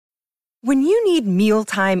When you need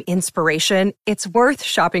mealtime inspiration, it's worth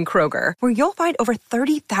shopping Kroger, where you'll find over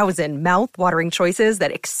 30,000 mouth-watering choices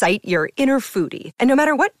that excite your inner foodie. And no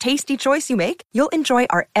matter what tasty choice you make, you'll enjoy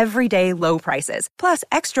our everyday low prices, plus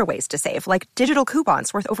extra ways to save, like digital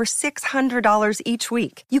coupons worth over $600 each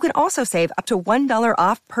week. You can also save up to $1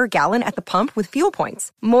 off per gallon at the pump with fuel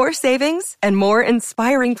points. More savings and more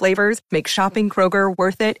inspiring flavors make shopping Kroger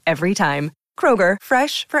worth it every time. Kroger,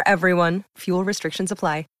 fresh for everyone. Fuel restrictions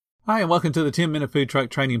apply. Hi, and welcome to the 10-Minute Food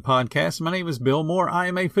Truck Training Podcast. My name is Bill Moore. I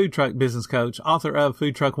am a food truck business coach, author of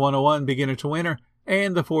Food Truck 101, Beginner to Winner,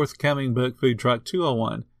 and the forthcoming book, Food Truck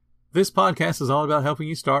 201. This podcast is all about helping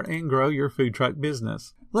you start and grow your food truck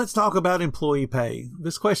business. Let's talk about employee pay.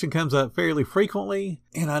 This question comes up fairly frequently,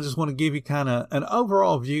 and I just want to give you kind of an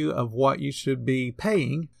overall view of what you should be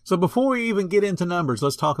paying. So before we even get into numbers,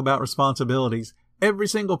 let's talk about responsibilities. Every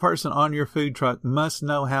single person on your food truck must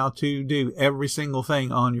know how to do every single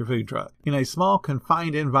thing on your food truck. In a small,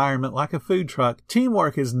 confined environment like a food truck,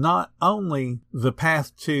 teamwork is not only the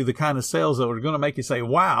path to the kind of sales that are going to make you say,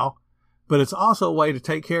 wow, but it's also a way to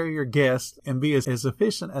take care of your guests and be as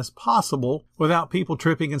efficient as possible without people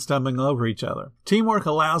tripping and stumbling over each other. Teamwork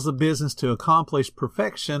allows the business to accomplish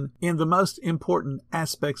perfection in the most important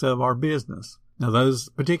aspects of our business. Now, those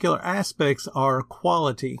particular aspects are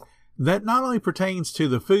quality. That not only pertains to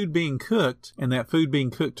the food being cooked and that food being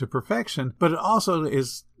cooked to perfection, but it also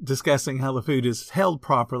is discussing how the food is held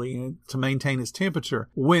properly to maintain its temperature.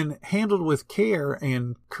 When handled with care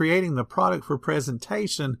and creating the product for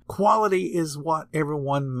presentation, quality is what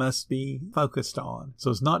everyone must be focused on. So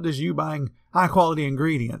it's not just you buying high quality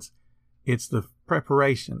ingredients. It's the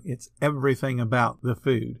preparation. It's everything about the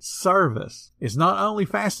food. Service is not only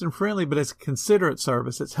fast and friendly, but it's considerate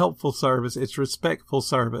service. It's helpful service. It's respectful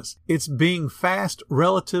service. It's being fast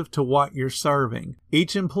relative to what you're serving.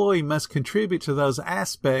 Each employee must contribute to those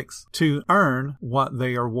aspects to earn what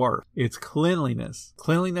they are worth. It's cleanliness.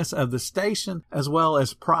 Cleanliness of the station, as well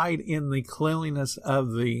as pride in the cleanliness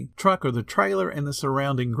of the truck or the trailer and the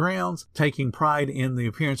surrounding grounds, taking pride in the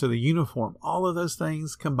appearance of the uniform. All of those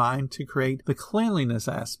things combine to create the cleanliness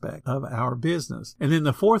aspect of our business. And then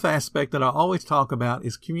the fourth aspect that I always talk about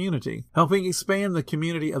is community, helping expand the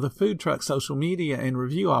community of the food truck, social media, and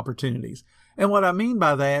review opportunities. And what I mean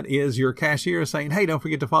by that is your cashier is saying, hey, don't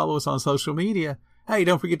forget to follow us on social media. Hey,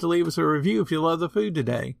 don't forget to leave us a review if you love the food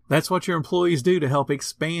today. That's what your employees do to help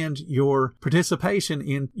expand your participation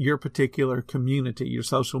in your particular community, your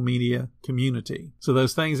social media community. So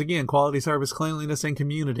those things, again, quality, service, cleanliness, and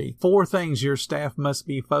community. 4 things your staff must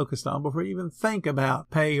be focused on before you even think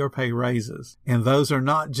about pay or pay raises. And those are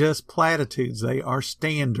not just platitudes. They are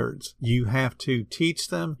standards. You have to teach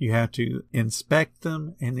them, you have to inspect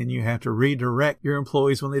them, and then you have to redirect your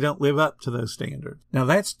employees when they don't live up to those standards. Now,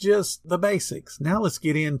 that's just the basics. Now let's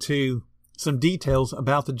get into some details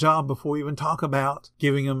about the job before we even talk about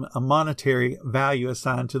giving them a monetary value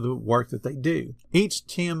assigned to the work that they do. Each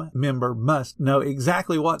team member must know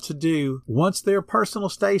exactly what to do once their personal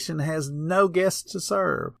station has no guests to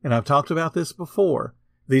serve. And I've talked about this before.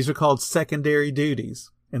 These are called secondary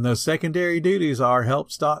duties. And those secondary duties are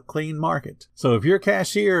help, stock, clean, market. So if your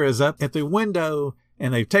cashier is up at the window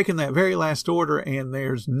and they've taken that very last order and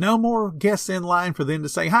there's no more guests in line for them to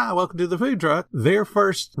say, hi, welcome to the food truck, their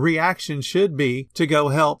first reaction should be to go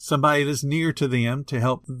help somebody that's near to them to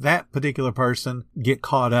help that particular person get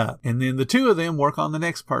caught up. And then the 2 of them work on the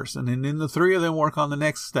next person. And then the 3 of them work on the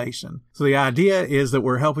next station. So the idea is that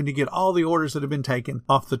we're helping to get all the orders that have been taken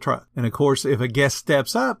off the truck. And of course, if a guest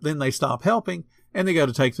steps up, then they stop helping and they go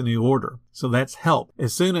to take the new order. So that's help.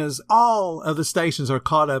 As soon as all of the stations are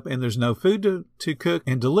caught up and there's no food to cook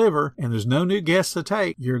and deliver and there's no new guests to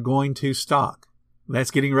take, you're going to stock.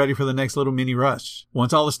 That's getting ready for the next little mini rush.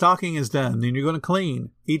 Once all the stocking is done, then you're going to clean.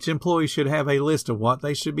 Each employee should have a list of what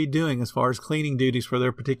they should be doing as far as cleaning duties for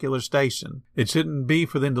their particular station. It shouldn't be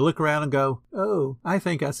for them to look around and go, oh, I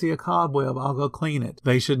think I see a cobweb, I'll go clean it.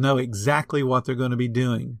 They should know exactly what they're going to be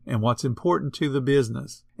doing and what's important to the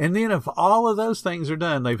business. And then if all of those things are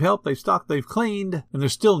done, they've helped, they've stocked, they've cleaned, and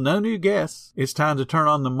there's still no new guests, it's time to turn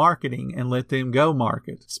on the marketing and let them go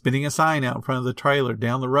market. Spinning a sign out in front of the trailer,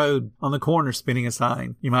 down the road, on the corner, spinning a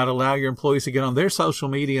sign. You might allow your employees to get on their social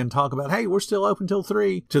media and talk about, hey, we're still open till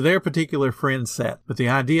 3 to their particular friend set. But the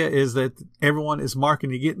idea is that everyone is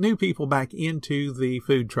marketing to get new people back into the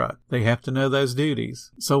food truck. They have to know those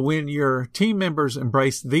duties. So when your team members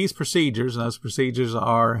embrace these procedures, and those procedures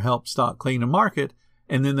are help, stock, clean, and market,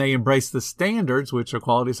 and then they embrace the standards, which are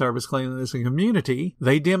quality, service, cleanliness, and community,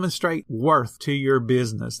 they demonstrate worth to your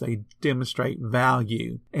business. They demonstrate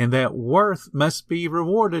value. And that worth must be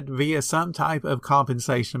rewarded via some type of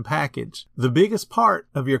compensation package. The biggest part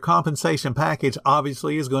of your compensation package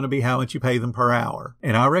obviously is going to be how much you pay them per hour.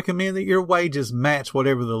 And I recommend that your wages match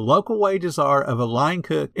whatever the local wages are of a line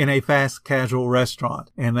cook in a fast casual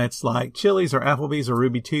restaurant. And that's like Chili's or Applebee's or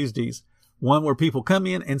Ruby Tuesdays. One where people come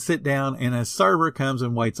in and sit down and a server comes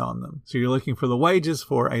and waits on them. So you're looking for the wages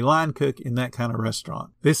for a line cook in that kind of restaurant.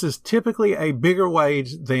 This is typically a bigger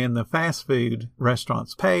wage than the fast food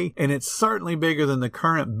restaurants pay, and it's certainly bigger than the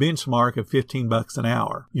current benchmark of $15 an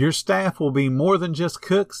hour. Your staff will be more than just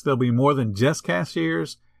cooks. They'll be more than just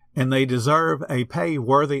cashiers, and they deserve a pay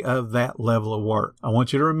worthy of that level of work. I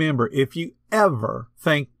want you to remember, if you ever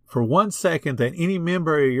think for 1 second that any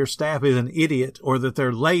member of your staff is an idiot or that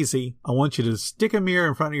they're lazy, I want you to stick a mirror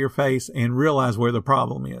in front of your face and realize where the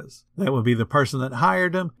problem is. That would be the person that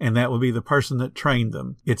hired them, and that would be the person that trained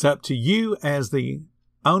them. It's up to you as the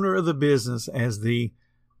owner of the business, as the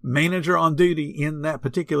manager on duty in that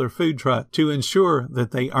particular food truck, to ensure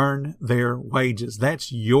that they earn their wages.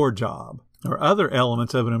 That's your job. Or other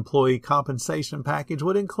elements of an employee compensation package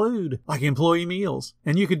would include like employee meals.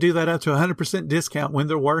 And you could do that up to 100% discount when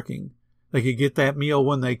they're working. They could get that meal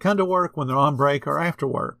when they come to work, when they're on break, or after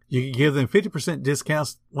work. You could give them 50%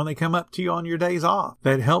 discounts when they come up to you on your days off.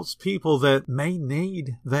 That helps people that may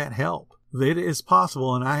need that help. It is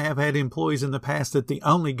possible, and I have had employees in the past that the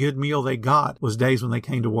only good meal they got was days when they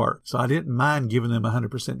came to work. So I didn't mind giving them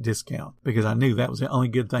 100% discount because I knew that was the only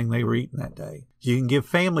good thing they were eating that day. You can give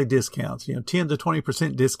family discounts, 10 to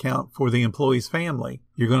 20% discount for the employee's family.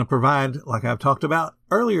 You're going to provide, like I've talked about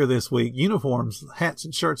earlier this week, uniforms, hats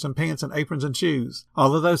and shirts and pants and aprons and shoes.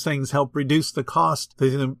 All of those things help reduce the cost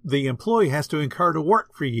that the employee has to incur to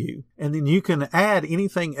work for you. And then you can add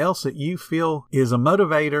anything else that you feel is a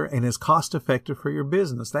motivator and is cost effective for your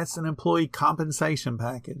business. That's an employee compensation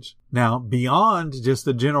package. Now, beyond just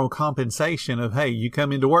the general compensation of, hey, you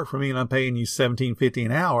come into work for me and I'm paying you $17.50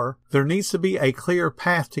 an hour, there needs to be a clear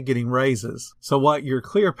path to getting raises. So what your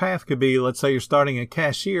clear path could be, let's say you're starting a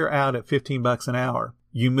cashier out at $15 an hour.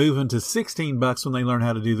 You move into $16 when they learn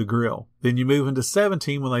how to do the grill. Then you move into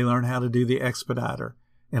 $17 when they learn how to do the expediter.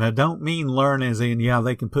 And I don't mean learn as in,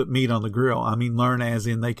 they can put meat on the grill. I mean learn as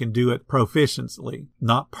in they can do it proficiently.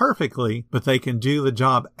 Not perfectly, but they can do the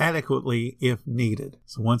job adequately if needed.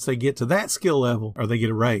 So once they get to that skill level, or they get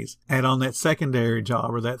a raise, add on that secondary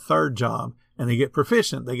job or that third job, and they get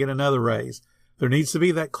proficient, they get another raise. There needs to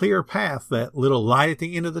be that clear path, that little light at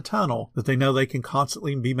the end of the tunnel that they know they can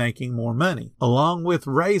constantly be making more money. Along with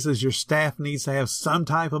raises, your staff needs to have some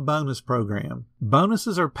type of bonus program.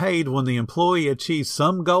 Bonuses are paid when the employee achieves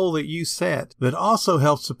some goal that you set that also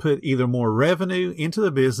helps to put either more revenue into the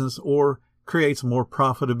business or creates more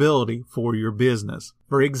profitability for your business.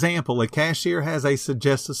 For example, a cashier has a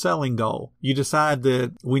suggested selling goal. You decide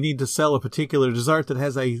that we need to sell a particular dessert that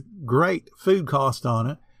has a great food cost on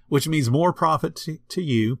it, which means more profit to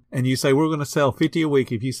you. And you say, we're going to sell 50 a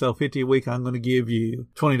week. If you sell 50 a week, I'm going to give you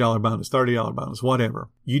 $20 bonus, $30 bonus, whatever.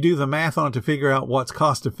 You do the math on it to figure out what's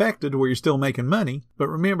cost effective where you're still making money. But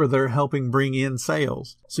remember, they're helping bring in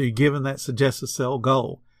sales. So you're given that suggested sell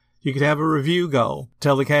goal. You could have a review goal.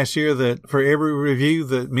 Tell the cashier that for every review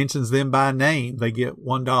that mentions them by name, they get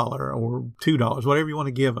 $1 or $2, whatever you want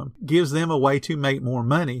to give them. Gives them a way to make more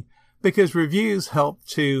money. Because reviews help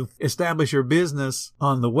to establish your business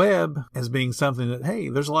on the web as being something that, hey,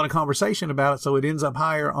 there's a lot of conversation about it, so it ends up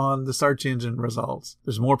higher on the search engine results.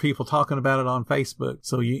 There's more people talking about it on Facebook,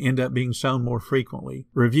 so you end up being shown more frequently.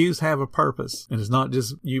 Reviews have a purpose, and it's not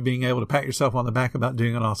just you being able to pat yourself on the back about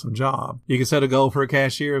doing an awesome job. You can set a goal for a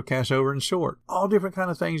cashier of cash over and short. All different kind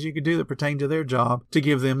of things you could do that pertain to their job to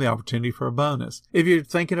give them the opportunity for a bonus. If you're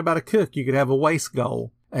thinking about a cook, you could have a waste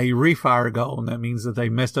goal. A refire goal, and that means that they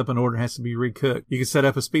messed up an order and has to be recooked. You could set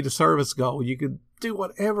up a speed of service goal. You could do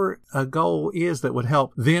whatever a goal is that would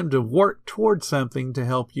help them to work towards something to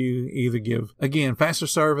help you either give, again, faster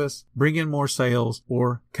service, bring in more sales,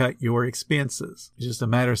 or cut your expenses. It's just a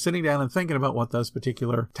matter of sitting down and thinking about what those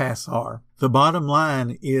particular tasks are. The bottom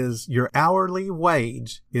line is your hourly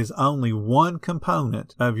wage is only one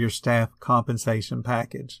component of your staff compensation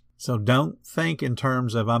package. So don't think in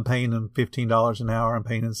terms of I'm paying them $15 an hour, I'm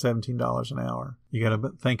paying them $17 an hour. You got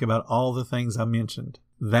to think about all the things I mentioned.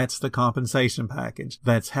 That's the compensation package.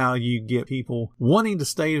 That's how you get people wanting to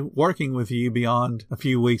stay working with you beyond a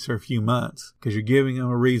few weeks or a few months because you're giving them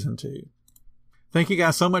a reason to. Thank you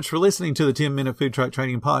guys so much for listening to the 10-Minute Food Truck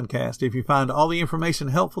Training Podcast. If you find all the information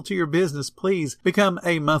helpful to your business, please become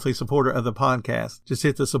a monthly supporter of the podcast. Just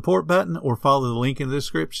hit the support button or follow the link in the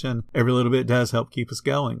description. Every little bit does help keep us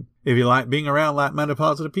going. If you like being around like-minded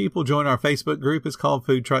positive people, join our Facebook group. It's called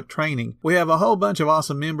Food Truck Training. We have a whole bunch of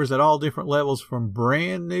awesome members at all different levels, from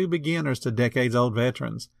brand new beginners to decades-old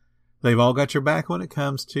veterans. They've all got your back when it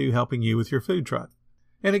comes to helping you with your food truck.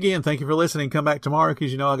 And again, thank you for listening. Come back tomorrow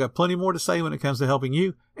because you know I got plenty more to say when it comes to helping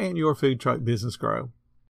you and your food truck business grow.